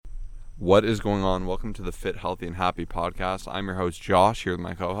What is going on? Welcome to the Fit, Healthy, and Happy podcast. I'm your host, Josh, here with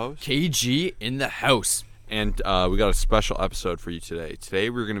my co-host. KG in the house. And we got a special episode for you today.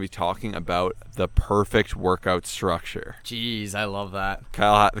 Today we're going to be talking about the perfect workout structure. Jeez, I love that.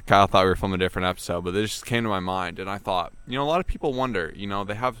 Kyle thought we were filming a different episode, but this just came to my mind. And I thought, a lot of people wonder,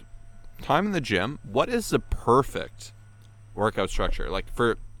 they have time in the gym. What is the perfect workout structure? Like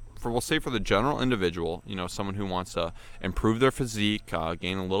we'll say for the general individual, someone who wants to improve their physique,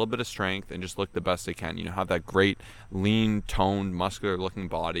 gain a little bit of strength, and just look the best they can. Have that great, lean, toned, muscular-looking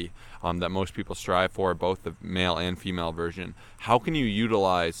body that most people strive for, both the male and female version. How can you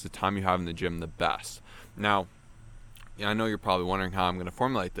utilize the time you have in the gym the best? Now, I know you're probably wondering how I'm going to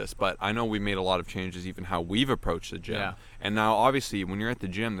formulate this, but I know we made a lot of changes even how we've approached the gym. Yeah. And now, obviously, when you're at the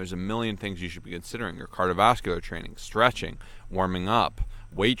gym, there's a million things you should be considering. Your cardiovascular training, stretching, warming up,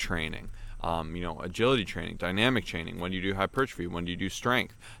 weight training, agility training, dynamic training, when you do hypertrophy, when you do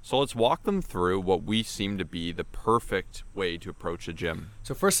strength. So let's walk them through what we seem to be the perfect way to approach the gym.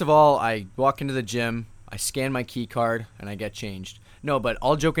 So first of all, I walk into the gym, I scan my key card, and I get changed. No, but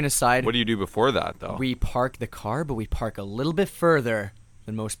all joking aside, What do you do before that, though? we park the car, but we park a little bit further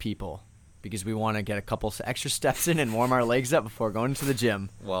than most people because we want to get a couple extra steps in and warm our legs up before going to the gym.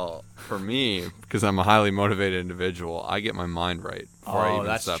 Well, for me, because I'm a highly motivated individual, I get my mind right before I even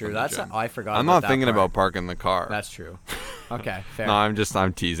that's step true. in the gym. I forgot. I'm about not that thinking part. about parking the car. That's true. Okay, fair. No,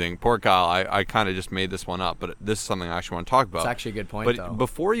 I'm teasing. Poor Kyle. I kind of just made this one up, but this is something I actually want to talk about. It's actually a good point, But though.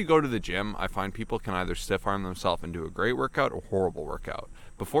 before you go to the gym, I find people can either stiff arm themselves and do a great workout or horrible workout.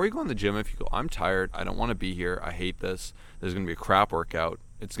 Before you go in the gym, if you go, I'm tired, I don't want to be here, I hate this, there's going to be a crap workout,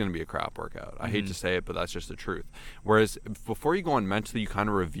 it's going to be a crap workout. I hate to say it, but that's just the truth. Whereas before you go in mentally, you kind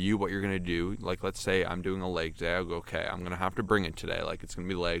of review what you're going to do. Like, let's say I'm doing a leg day. I'll go, okay, I'm going to have to bring it today. Like, it's going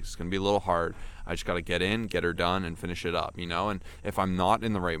to be legs. It's going to be a little hard. I just got to get in, get her done, and finish it up, And if I'm not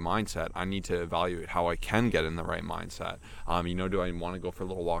in the right mindset, I need to evaluate how I can get in the right mindset. Do I want to go for a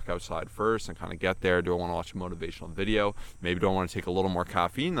little walk outside first and kind of get there? Do I want to watch a motivational video? Maybe do I want to take a little more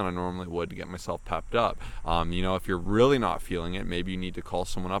caffeine than I normally would to get myself pepped up? If you're really not feeling it, maybe you need to call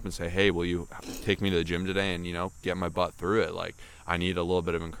someone up and say, hey, will you take me to the gym today and, get my butt through it? Like, I need a little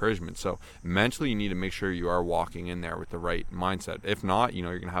bit of encouragement. So mentally, you need to make sure you are walking in there with the right mindset. If not,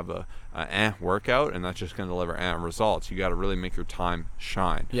 you're going to have a workout, and that's just going to deliver results. You got to really make your time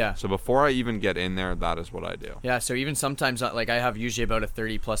shine. Yeah. So before I even get in there, that is what I do. Yeah, so even sometimes, I have usually about a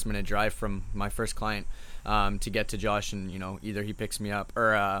 30-plus minute drive from my first client to get to Josh, and, either he picks me up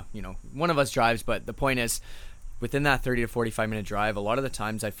or, one of us drives. But the point is, within that 30 to 45-minute drive, a lot of the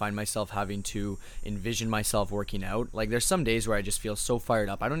times I find myself having to envision myself working out. Like, there's some days where I just feel so fired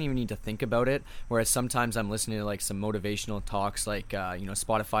up, I don't even need to think about it. Whereas sometimes I'm listening to, some motivational talks,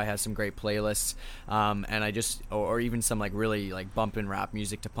 Spotify has some great playlists, and I just, or even some, really, bumping rap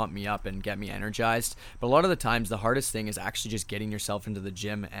music to pump me up and get me energized. But a lot of the times, the hardest thing is actually just getting yourself into the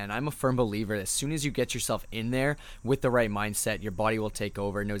gym. And I'm a firm believer that as soon as you get yourself in there with the right mindset, your body will take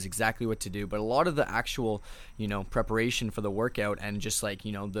over, knows exactly what to do. But a lot of the actual, preparation for the workout and just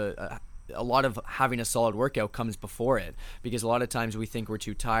a lot of having a solid workout comes before it, because a lot of times we think we're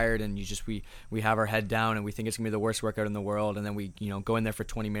too tired and we have our head down and we think it's gonna be the worst workout in the world, and then we go in there for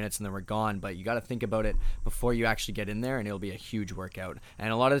 20 minutes and then we're gone. But you got to think about it before you actually get in there, and it'll be a huge workout.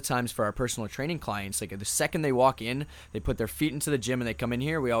 And a lot of the times for our personal training clients, the second they walk in, they put their feet into the gym and they come in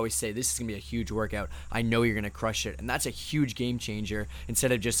here, we always say, this is gonna be a huge workout, I know you're gonna crush it. And that's a huge game changer,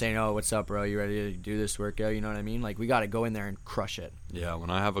 instead of just saying, oh, what's up, bro, you ready to do this workout? You know what I mean? We got to go in there and crush it. Yeah, when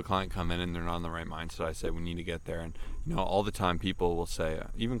I have a client come in and they're not in the right mindset, I say we need to get there. And all the time people will say,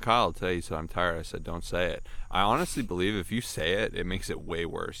 even Kyle today, he said, I'm tired. I said, don't say it. I honestly believe if you say it, it makes it way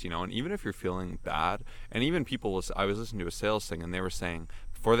worse. And even if you're feeling bad, and even people will, I was listening to a sales thing and they were saying,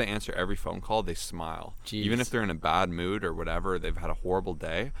 before they answer every phone call, they smile. Jeez. Even if they're in a bad mood or whatever, they've had a horrible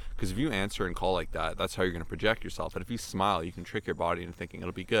day. Because if you answer and call like that, that's how you're going to project yourself. But if you smile, you can trick your body into thinking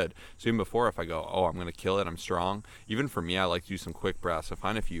it'll be good. So even before, if I go, oh, I'm going to kill it, I'm strong. Even for me, I like to do some quick breaths. I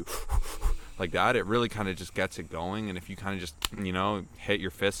find if you like that, it really kind of just gets it going. And if you kind of just, hit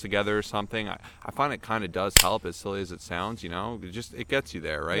your fists together or something, I find it kind of does help, as silly as it sounds, it gets you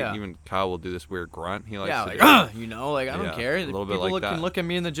there, right? Yeah. Even Kyle will do this weird grunt. He likes to do I don't care. little bit People like that. can look at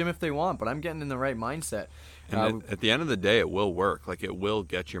me in the gym if they want, but I'm getting in the right mindset. And at the end of the day, it will work. Like, it will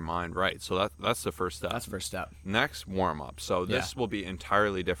get your mind right. So that's the first step. That's the first step. Next, warm up. So this will be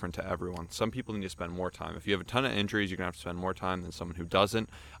entirely different to everyone. Some people need to spend more time. If you have a ton of injuries, you're going to have to spend more time than someone who doesn't.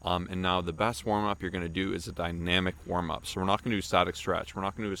 And now the best warm up you're going to do is a dynamic warm up. So we're not going to do static stretch. We're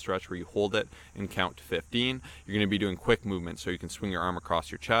not going to do a stretch where you hold it and count to 15. You're going to be doing quick movements. So you can swing your arm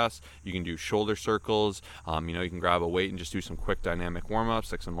across your chest. You can do shoulder circles. You can grab a weight and just do some quick dynamic warm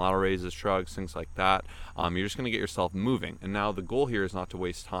ups, like some lateral raises, shrugs, things like that. You're just going to get yourself moving. And now the goal here is not to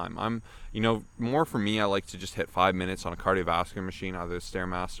waste time. More for me, I like to just hit 5 minutes on a cardiovascular machine, either the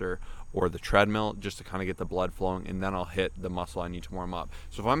Stairmaster or the treadmill, just to kind of get the blood flowing, and then I'll hit the muscle I need to warm up.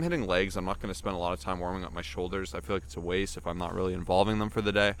 So if I'm hitting legs, I'm not going to spend a lot of time warming up my shoulders. I feel like it's a waste if I'm not really involving them for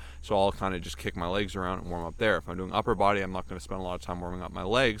the day. So I'll kind of just kick my legs around and warm up there. If I'm doing upper body, I'm not going to spend a lot of time warming up my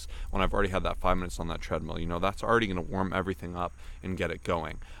legs when I've already had that 5 minutes on that treadmill. That's already going to warm everything up and get it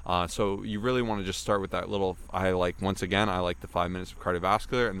going. So you really want to just start with that little, I like the 5 minutes of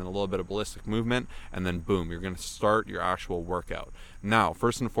cardiovascular and then a little bit of ballistic movement, and then boom, you're going to start your actual workout. Now,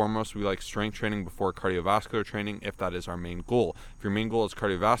 first and foremost, we like strength training before cardiovascular training if that is our main goal. If your main goal is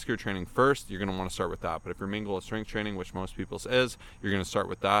cardiovascular training first, you're going to want to start with that. But if your main goal is strength training, which most people's is, you're going to start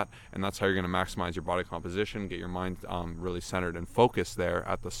with that, and that's how you're going to maximize your body composition, get your mind really centered and focused there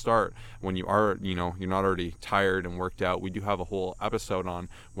at the start. When you are, you're not already tired and worked out. We do have a whole episode on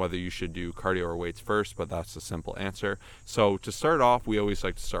whether you should do cardio or weights first, but that's the simple answer. So to start off, we always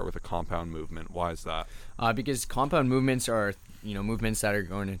like to start with a compound movement. Why is that? Because compound movements are movements that are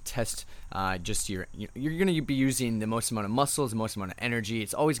going to test just you're going to be using the most amount of muscles, the most amount of energy.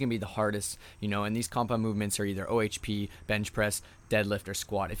 It's always going to be the hardest, and these compound movements are either OHP, bench press, deadlift, or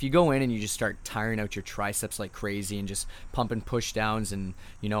squat. If you go in and you just start tiring out your triceps like crazy and just pumping push downs and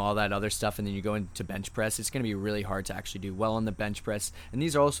all that other stuff, and then you go into bench press, it's going to be really hard to actually do well on the bench press. And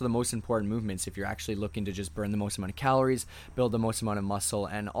these are also the most important movements if you're actually looking to just burn the most amount of calories, build the most amount of muscle,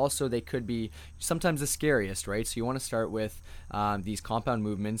 and also they could be sometimes the scariest, right? So you want to start with these compound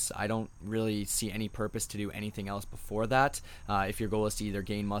movements. I don't really see any purpose to do anything else before that. If your goal is to either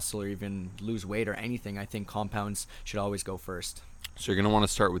gain muscle or even lose weight or anything, I think compounds should always go first. So you're going to want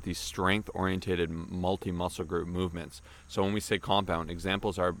to start with these strength-oriented multi-muscle group movements. So when we say compound,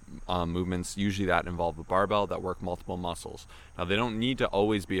 examples are movements usually that involve a barbell that work multiple muscles. Now, they don't need to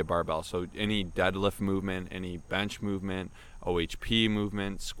always be a barbell. So any deadlift movement, any bench movement, OHP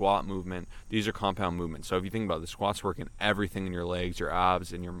movement, squat movement, these are compound movements. So if you think about it, the squats working everything in your legs, your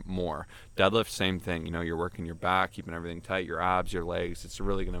abs, and your more. Deadlift, same thing. You're working your back, keeping everything tight, your abs, your legs. It's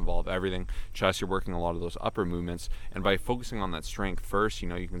really going to involve everything. Chest, you're working a lot of those upper movements. And by focusing on that strength first,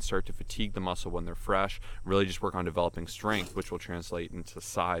 you can start to fatigue the muscle when they're fresh, really just work on developing strength, which will translate into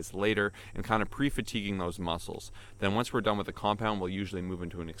size later, and kind of pre-fatiguing those muscles. Then once we're done with the compound, we'll usually move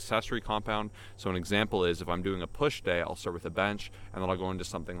into an accessory compound. So an example is if I'm doing a push day, I'll start with a bench, and then I'll go into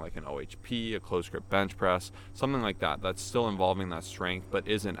something like an OHP, a closed grip bench press, something like that. That's still involving that strength, but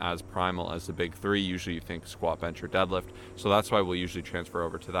isn't as primal as the big three. Usually you think squat, bench, or deadlift. So that's why we'll usually transfer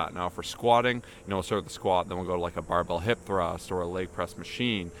over to that. Now for squatting, we'll start with the squat, then we'll go to like a barbell hip thrust or a leg press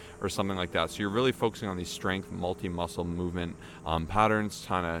machine or something like that. So you're really focusing on these strength multi-muscle movement patterns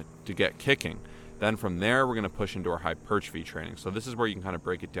to get kicking. Then from there, we're going to push into our hypertrophy training. So this is where you can kind of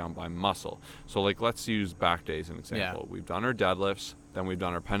break it down by muscle. So let's use back day as an example. Yeah. We've done our deadlifts. Then we've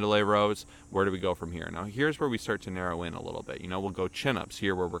done our pendlay rows. Where do we go from here? Now, here's where we start to narrow in a little bit. We'll go chin-ups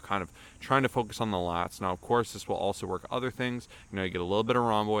here where we're kind of trying to focus on the lats. Now, of course, this will also work other things. You get a little bit of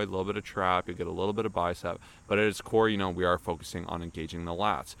rhomboid, a little bit of trap, you get a little bit of bicep. But at its core, we are focusing on engaging the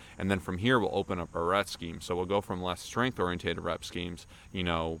lats. And then from here, we'll open up our rep scheme. So we'll go from less strength-oriented rep schemes,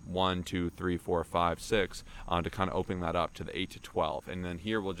 1, 2, 3, 4, 5, 6, to kind of opening that up to the 8 to 12. And then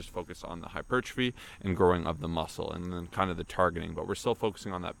here, we'll just focus on the hypertrophy and growing of the muscle and then kind of the targeting. But we're still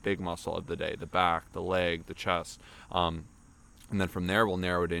focusing on that big muscle of the day, the back, the leg, the chest. And then from there, we'll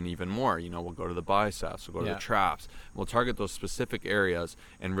narrow it in even more. We'll go to the biceps, we'll go to the traps. We'll target those specific areas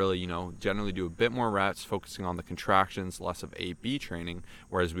and really, generally do a bit more reps, focusing on the contractions, less of A-B training,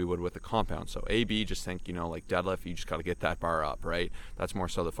 whereas we would with the compound. So A-B, just think, like deadlift, you just got to get that bar up, right? That's more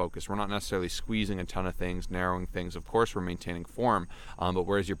so the focus. We're not necessarily squeezing a ton of things, narrowing things. Of course, we're maintaining form, but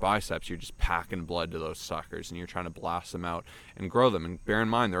whereas your biceps, you're just packing blood to those suckers and you're trying to blast them out and grow them. And bear in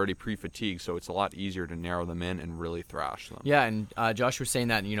mind, they're already pre-fatigued, so it's a lot easier to narrow them in and really thrash them. Yeah, and And Josh was saying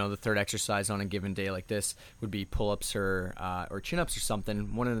that, the third exercise on a given day like this would be pull-ups or chin-ups or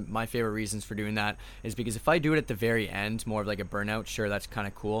something. One of my favorite reasons for doing that is because if I do it at the very end, more of like a burnout, sure, that's kind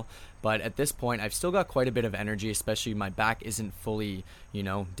of cool. But at this point, I've still got quite a bit of energy, especially my back isn't fully,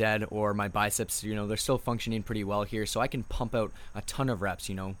 dead, or my biceps, they're still functioning pretty well here. So I can pump out a ton of reps,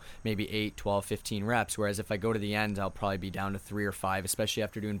 maybe 8, 12, 15 reps. Whereas if I go to the end, I'll probably be down to 3 or 5, especially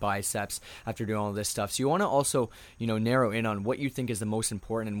after doing biceps, after doing all this stuff. So you want to also, narrow in on what you think is the most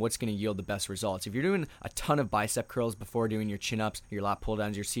important and what's going to yield the best results. If you're doing a ton of bicep curls before doing your chin-ups, your lat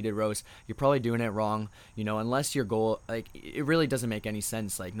pull-downs, your seated rows, you're probably doing it wrong, unless your goal, like, it really doesn't make any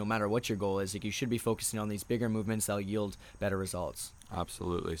sense. Like, no matter what your goal is, like, you should be focusing on these bigger movements that'll yield better results.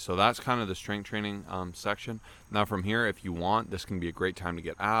 Absolutely. So that's kind of the strength training section. Now from here, if you want, this can be a great time to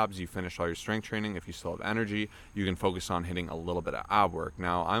get abs. You finish all your strength training. If you still have energy, you can focus on hitting a little bit of ab work.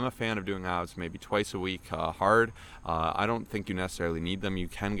 Now, I'm a fan of doing abs maybe twice a week hard. I don't think you necessarily need them. You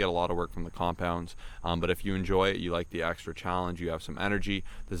can get a lot of work from the compounds, but if you enjoy it, you like the extra challenge, you have some energy,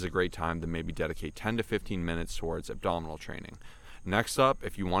 this is a great time to maybe dedicate 10 to 15 minutes towards abdominal training. Next up,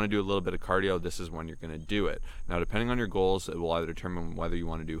 if you want to do a little bit of cardio, this is when you're going to do it. Now, depending on your goals, it will either determine whether you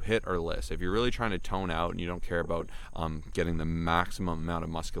want to do HIIT or LISS. If you're really trying to tone out and you don't care about getting the maximum amount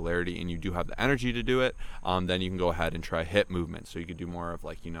of muscularity and you do have the energy to do it, then you can go ahead and try HIIT movements. So you could do more of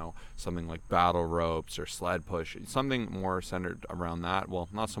something like battle ropes or sled push, something more centered around that. Well,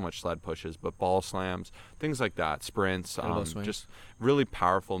 not so much sled pushes, but ball slams, things like that, sprints, just really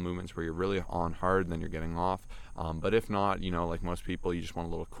powerful movements where you're really on hard and then you're getting off. But if not, like most people, you just want a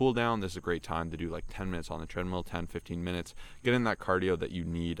little cool down. This is a great time to do like 10 minutes on the treadmill, 10, 15 minutes. Get in that cardio that you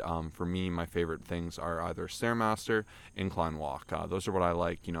need. For me, my favorite things are either Stairmaster, incline walk. Those are what I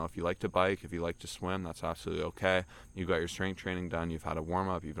like. If you like to bike, if you like to swim, that's absolutely okay. You've got your strength training done. You've had a warm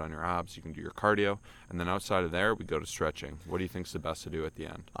up. You've done your abs. You can do your cardio. And then outside of there, we go to stretching. What do you think is the best to do at the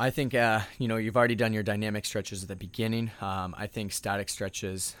end? I think, you've already done your dynamic stretches at the beginning. I think static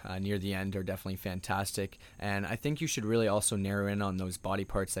stretches near the end are definitely fantastic. And I think you should really also narrow in on those body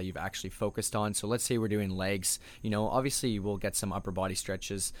parts that you've actually focused on. So let's say we're doing legs. Obviously we'll get some upper body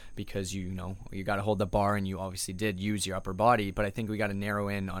stretches because you got to hold the bar and you obviously did use your upper body. But I think we got to narrow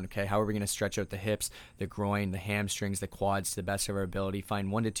in on, okay, how are we going to stretch out the hips, the groin, the hamstrings, the quads to the best of our ability.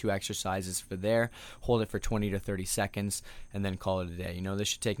 Find 1 to 2 exercises for there. Hold it for 20 to 30 seconds and then call it a day. This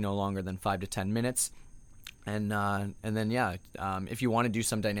should take no longer than 5 to 10 minutes. And then if you want to do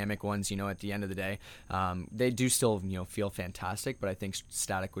some dynamic ones, at the end of the day, they do still feel fantastic, but I think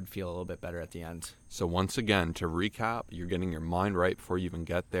static would feel a little bit better at the end. So once again, to recap, you're getting your mind right before you even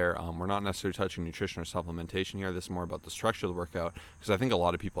get there. We're not necessarily touching nutrition or supplementation here. This is more about the structure of the workout, because I think a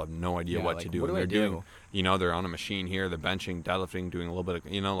lot of people have no idea what to do. What do I do? They're on a machine here, they're benching, deadlifting, doing a little bit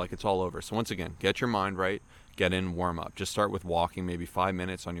of, it's all over. So once again, get your mind right. Get in, warm up. Just start with walking maybe 5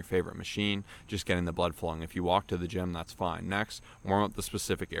 minutes on your favorite machine, just getting the blood flowing. If you walk to the gym, that's fine. Next, warm up the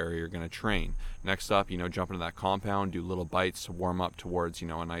specific area you're going to train. Next up, jump into that compound, do little bites to warm up towards, a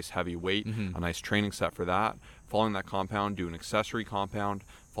nice heavy weight, a nice training set for that. Following that compound, do an accessory compound.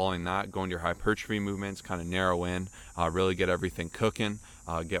 Following that, go into your hypertrophy movements, kind of narrow in, really get everything cooking,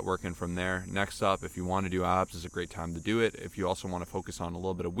 get working from there. Next up, if you want to do abs, is a great time to do it. If you also want to focus on a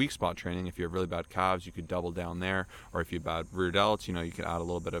little bit of weak spot training, if you have really bad calves, you could double down there. Or if you have bad rear delts, you could add a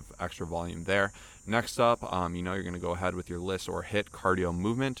little bit of extra volume there. Next up, you're going to go ahead with your LISS or HIIT cardio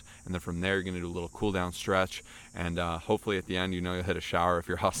movement, and then from there you're going to do a little cool down stretch, and hopefully at the end you'll hit a shower if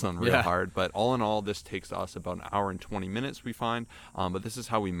you're hustling real hard. But all in all, this takes us about an hour and 20 minutes, we find, but this is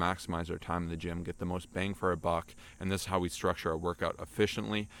how we maximize our time in the gym, get the most bang for our buck, and this is how we structure our workout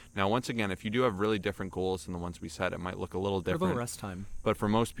efficiently. Now, once again, if you do have really different goals than the ones we set, it might look a little different. What about rest time? But for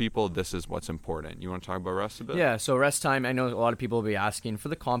most people, this is what's important. You want to talk about rest a bit? Yeah, so rest time, I know a lot of people will be asking. For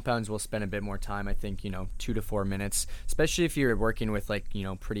the compounds, we'll spend a bit more time, I think, 2 to 4 minutes, especially if you're working with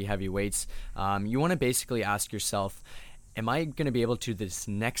pretty heavy weights. You want to basically ask yourself, am I going to be able to this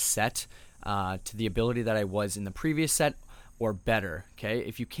next set to the ability that I was in the previous set or better? Okay,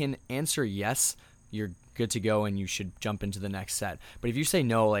 if you can answer yes, you're good to go and you should jump into the next set. But if you say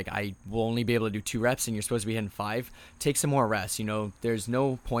no, I will only be able to do 2 reps and you're supposed to be hitting 5, take some more rest. There's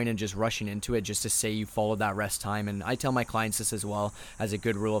no point in just rushing into it just to say you followed that rest time. And I tell my clients this as well as a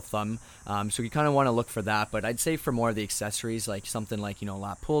good rule of thumb. So you kind of want to look for that. But I'd say for more of the accessories, like something like,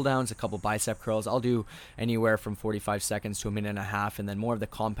 lat pull downs, a couple bicep curls, I'll do anywhere from 45 seconds to a minute and a half. And then more of the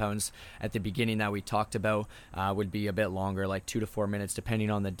compounds at the beginning that we talked about would be a bit longer, like 2 to 4 minutes, depending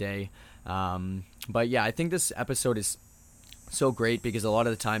on the day. But yeah, I think this episode is so great because a lot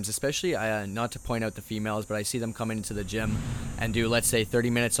of the times, especially not to point out the females, but I see them coming into the gym and do, let's say, 30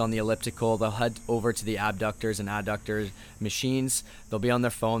 minutes on the elliptical. They'll head over to the abductors and adductors machines. They'll be on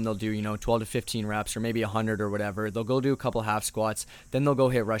their phone. They'll do 12 to 15 reps or maybe 100 or whatever. They'll go do a couple half squats. Then they'll go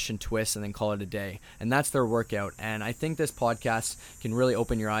hit Russian twists and then call it a day. And that's their workout. And I think this podcast can really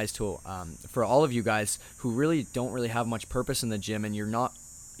open your eyes to for all of you guys who really don't really have much purpose in the gym, and you're not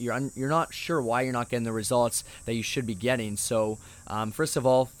sure why you're not getting the results that you should be getting. So first of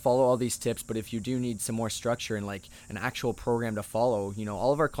all, follow all these tips. But if you do need some more structure and like an actual program to follow,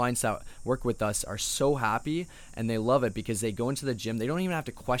 all of our clients that work with us are so happy and they love it because they go into the gym. They don't even have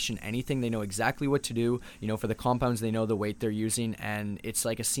to question anything. They know exactly what to do. For the compounds, they know the weight they're using, and it's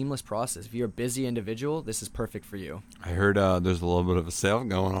like a seamless process. If you're a busy individual, this is perfect for you. I heard there's a little bit of a sale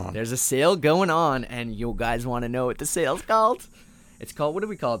going on. There's a sale going on, and you guys want to know what the sale's called? It's called, what do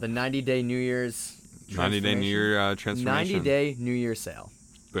we call it? The 90-day New Year's 90-day New Year transformation. 90-day New Year sale.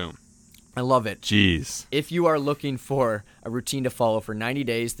 Boom. I love it. Jeez. If you are looking for a routine to follow for 90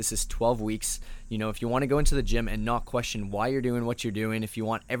 days, this is 12 weeks. If you want to go into the gym and not question why you're doing what you're doing, if you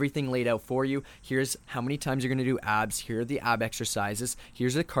want everything laid out for you, here's how many times you're going to do abs. Here are the ab exercises.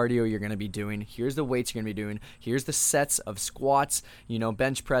 Here's the cardio you're going to be doing. Here's the weights you're going to be doing. Here's the sets of squats,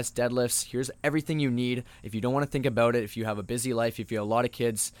 bench press, deadlifts. Here's everything you need. If you don't want to think about it, if you have a busy life, if you have a lot of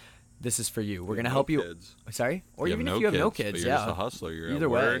kids, this is for you. We're going to help you. Kids. Sorry? Or even if you have no kids. But you're just a hustler. You're Either at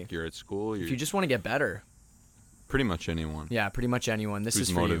work, way. you're at school. If you just want to get better. Pretty much anyone. Yeah, pretty much anyone. This who's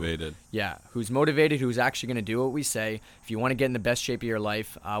is for motivated. You. Yeah, who's motivated, who's actually going to do what we say. If you want to get in the best shape of your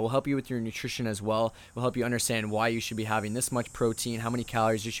life, we'll help you with your nutrition as well. We'll help you understand why you should be having this much protein, how many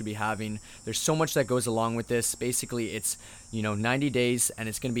calories you should be having. There's so much that goes along with this. Basically, it's 90 days, and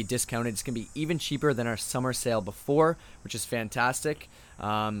it's going to be discounted. It's going to be even cheaper than our summer sale before, which is fantastic.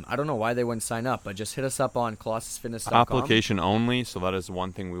 I don't know why they wouldn't sign up, but just hit us up on ColossusFitness.com. Application only, so that is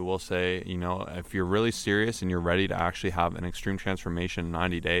one thing we will say. If you're really serious and you're ready to actually have an extreme transformation in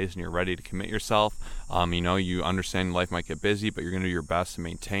 90 days and you're ready to commit yourself, you understand life might get busy, but you're going to do your best to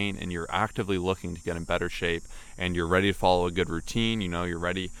maintain, and you're actively looking to get in better shape, and you're ready to follow a good routine, you're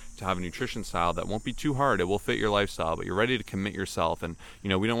ready to have a nutrition style that won't be too hard. It will fit your lifestyle, but you're ready to commit yourself. And,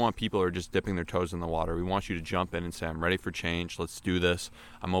 we don't want people who are just dipping their toes in the water. We want you to jump in and say, I'm ready for change. Let's do this.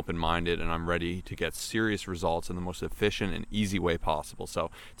 I'm open-minded, and I'm ready to get serious results in the most efficient and easy way possible.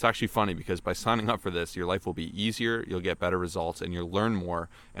 So it's actually funny because by signing up for this, your life will be easier, you'll get better results, and you'll learn more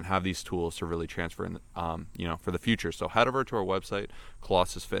and have these tools to really transfer in, for the future. So head over to our website,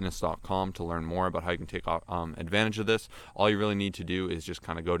 ColossusFitness.com, to learn more about how you can take advantage of this. All you really need to do is just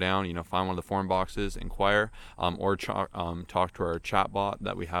kind of go down, find one of the form boxes, inquire, or talk to our chat bot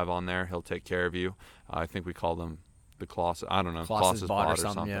that we have on there. He'll take care of you. I think we call them the Colossus, I don't know, Colossus bot or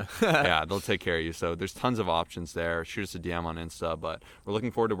something. Yeah. Yeah, they'll take care of you. So there's tons of options there. Shoot us a DM on Insta, but we're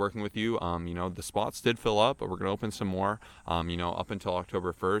looking forward to working with you. The spots did fill up, but we're going to open some more, up until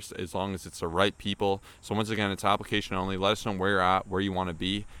October 1st, as long as it's the right people. So once again, it's application only. Let us know where you're at, where you want to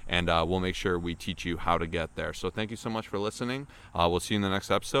be, and we'll make sure we teach you how to get there. So thank you so much for listening. We'll see you in the next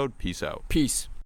episode. Peace out. Peace.